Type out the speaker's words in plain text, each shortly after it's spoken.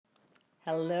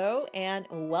Hello, and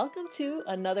welcome to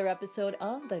another episode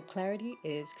of the Clarity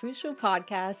is Crucial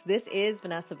podcast. This is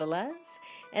Vanessa Velez,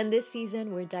 and this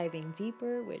season we're diving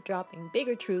deeper, we're dropping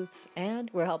bigger truths,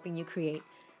 and we're helping you create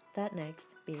that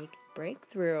next big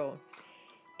breakthrough.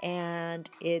 And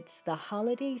it's the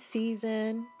holiday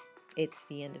season, it's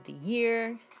the end of the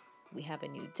year, we have a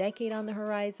new decade on the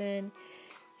horizon.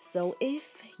 So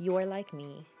if you're like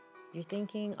me, you're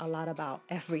thinking a lot about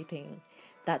everything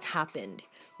that's happened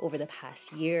over the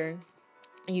past year.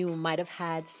 You might have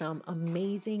had some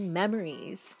amazing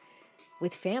memories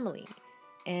with family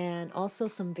and also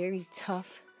some very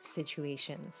tough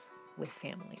situations with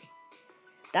family.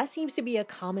 That seems to be a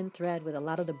common thread with a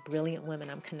lot of the brilliant women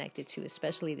I'm connected to,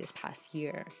 especially this past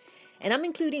year. And I'm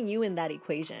including you in that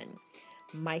equation.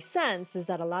 My sense is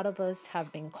that a lot of us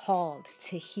have been called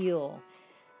to heal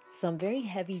some very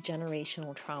heavy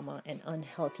generational trauma and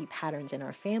unhealthy patterns in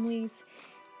our families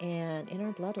and in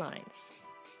our bloodlines.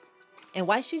 And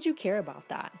why should you care about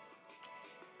that?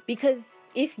 Because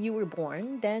if you were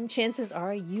born, then chances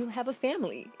are you have a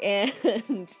family, and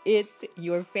it's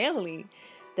your family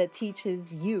that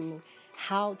teaches you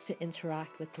how to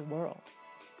interact with the world.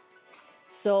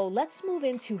 So let's move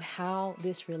into how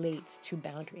this relates to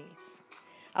boundaries.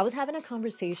 I was having a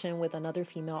conversation with another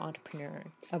female entrepreneur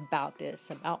about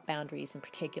this, about boundaries in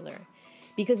particular.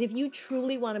 Because if you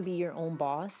truly want to be your own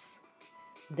boss,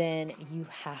 then you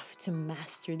have to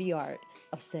master the art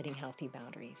of setting healthy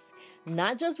boundaries.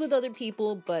 Not just with other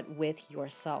people, but with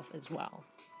yourself as well.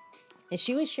 And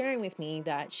she was sharing with me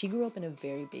that she grew up in a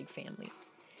very big family.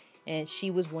 And she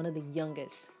was one of the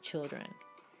youngest children.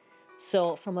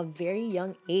 So from a very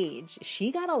young age,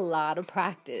 she got a lot of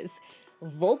practice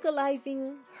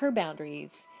vocalizing her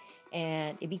boundaries,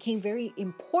 and it became very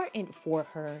important for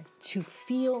her to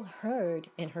feel heard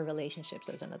in her relationships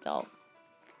as an adult.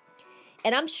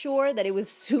 And I'm sure that it was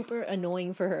super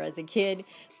annoying for her as a kid,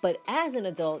 but as an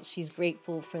adult, she's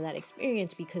grateful for that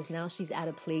experience because now she's at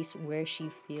a place where she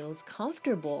feels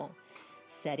comfortable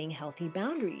setting healthy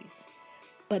boundaries.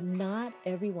 But not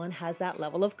everyone has that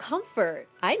level of comfort.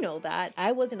 I know that.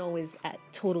 I wasn't always at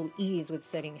total ease with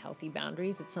setting healthy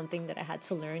boundaries. It's something that I had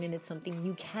to learn, and it's something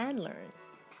you can learn.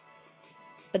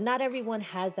 But not everyone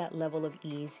has that level of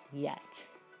ease yet.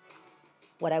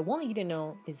 What I want you to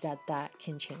know is that that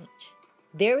can change.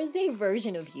 There is a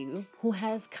version of you who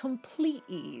has complete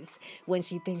ease when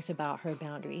she thinks about her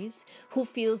boundaries, who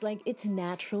feels like it's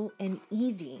natural and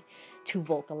easy to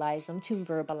vocalize them, to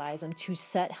verbalize them, to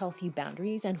set healthy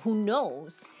boundaries, and who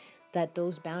knows that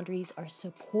those boundaries are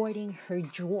supporting her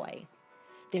joy.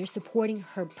 They're supporting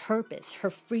her purpose, her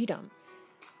freedom.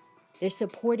 They're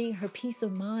supporting her peace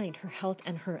of mind, her health,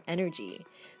 and her energy.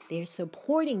 They're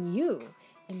supporting you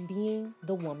in being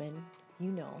the woman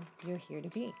you know you're here to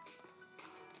be.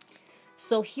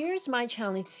 So here's my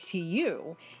challenge to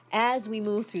you as we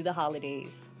move through the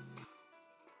holidays.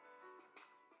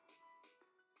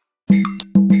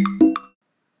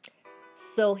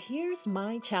 So here's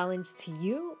my challenge to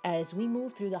you as we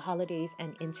move through the holidays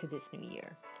and into this new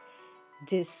year.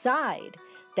 Decide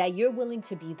that you're willing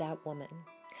to be that woman,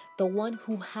 the one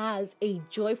who has a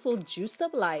joyful, juiced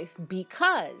up life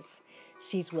because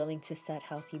she's willing to set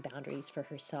healthy boundaries for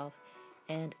herself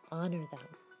and honor them.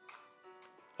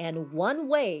 And one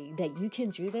way that you can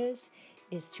do this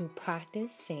is to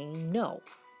practice saying no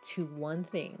to one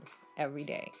thing every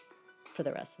day for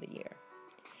the rest of the year.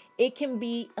 It can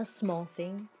be a small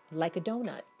thing like a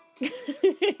donut.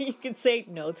 You can say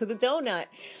no to the donut.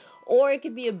 Or it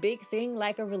could be a big thing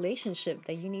like a relationship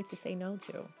that you need to say no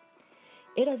to.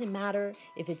 It doesn't matter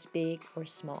if it's big or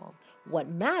small. What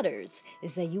matters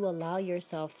is that you allow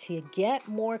yourself to get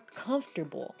more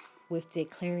comfortable with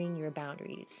declaring your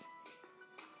boundaries.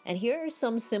 And here are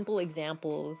some simple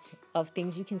examples of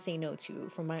things you can say no to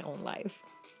from my own life.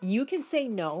 You can say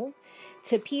no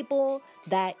to people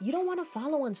that you don't want to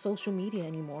follow on social media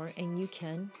anymore, and you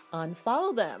can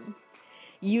unfollow them.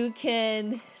 You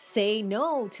can say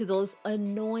no to those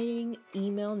annoying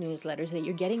email newsletters that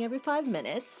you're getting every 5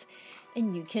 minutes,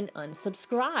 and you can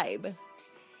unsubscribe.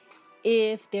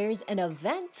 If there's an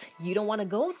event you don't want to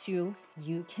go to,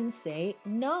 you can say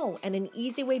no. And an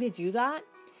easy way to do that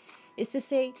is to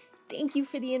say, thank you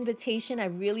for the invitation. I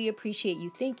really appreciate you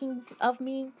thinking of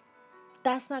me.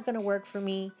 That's not going to work for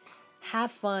me. Have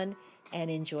fun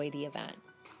and enjoy the event.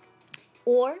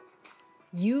 Or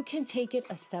you can take it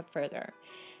a step further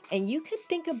and you could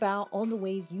think about all the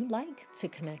ways you like to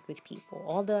connect with people,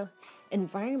 all the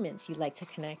environments you like to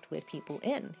connect with people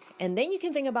in. And then you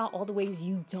can think about all the ways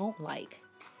you don't like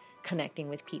connecting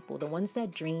with people, the ones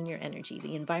that drain your energy,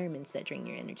 the environments that drain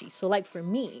your energy. So like for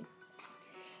me,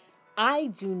 I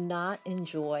do not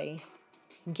enjoy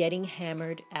getting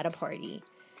hammered at a party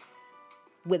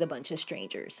with a bunch of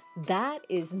strangers. That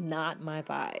is not my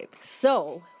vibe.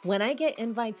 So when I get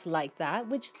invites like that,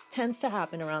 which tends to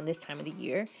happen around this time of the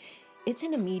year, it's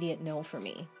an immediate no for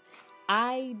me.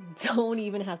 I don't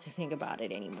even have to think about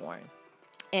it anymore.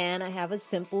 And I have a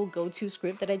simple go-to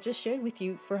script that I just shared with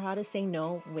you for how to say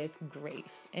no with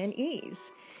grace and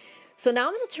ease. So now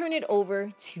I'm going to turn it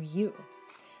over to you.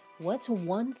 What's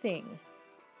one thing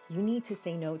you need to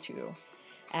say no to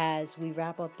as we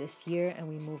wrap up this year and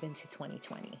we move into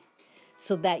 2020,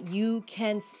 so that you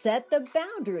can set the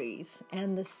boundaries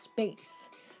and the space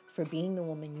for being the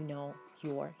woman you know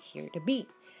you're here to be?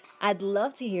 I'd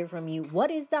love to hear from you.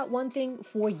 What is that one thing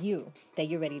for you that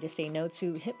you're ready to say no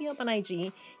to? Hit me up on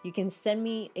IG. You can send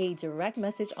me a direct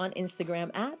message on Instagram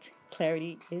at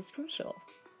Clarity is Crucial.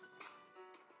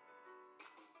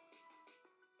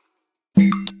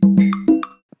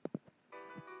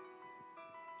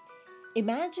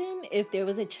 Imagine if there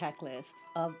was a checklist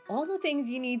of all the things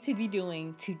you need to be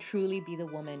doing to truly be the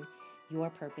woman your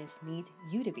purpose needs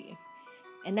you to be.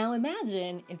 And now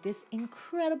imagine if this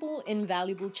incredible,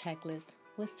 invaluable checklist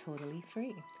was totally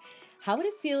free. How would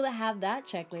it feel to have that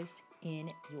checklist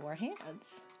in your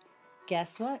hands?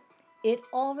 Guess what? It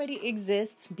already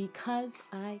exists because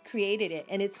I created it,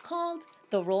 and it's called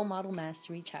the Role Model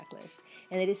Mastery Checklist.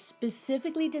 And it is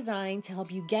specifically designed to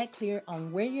help you get clear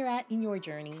on where you're at in your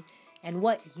journey and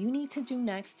what you need to do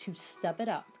next to step it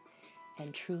up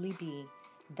and truly be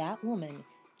that woman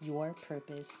your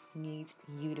purpose needs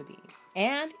you to be.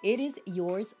 And it is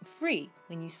yours free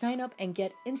when you sign up and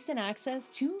get instant access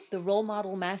to the Role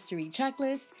Model Mastery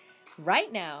Checklist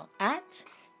right now at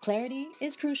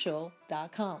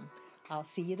clarityiscrucial.com. I'll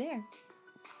see you there.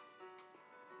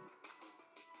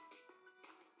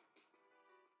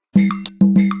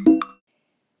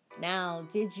 Now,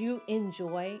 did you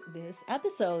enjoy this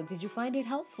episode? Did you find it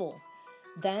helpful?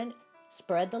 Then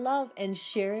spread the love and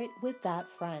share it with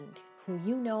that friend who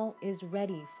you know is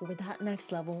ready for that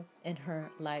next level in her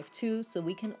life too, so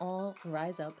we can all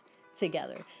rise up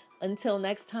together. Until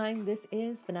next time, this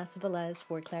is Vanessa Velez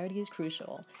for Clarity is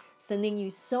Crucial, sending you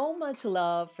so much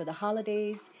love for the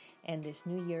holidays and this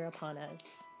new year upon us.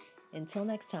 Until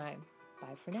next time,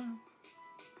 bye for now.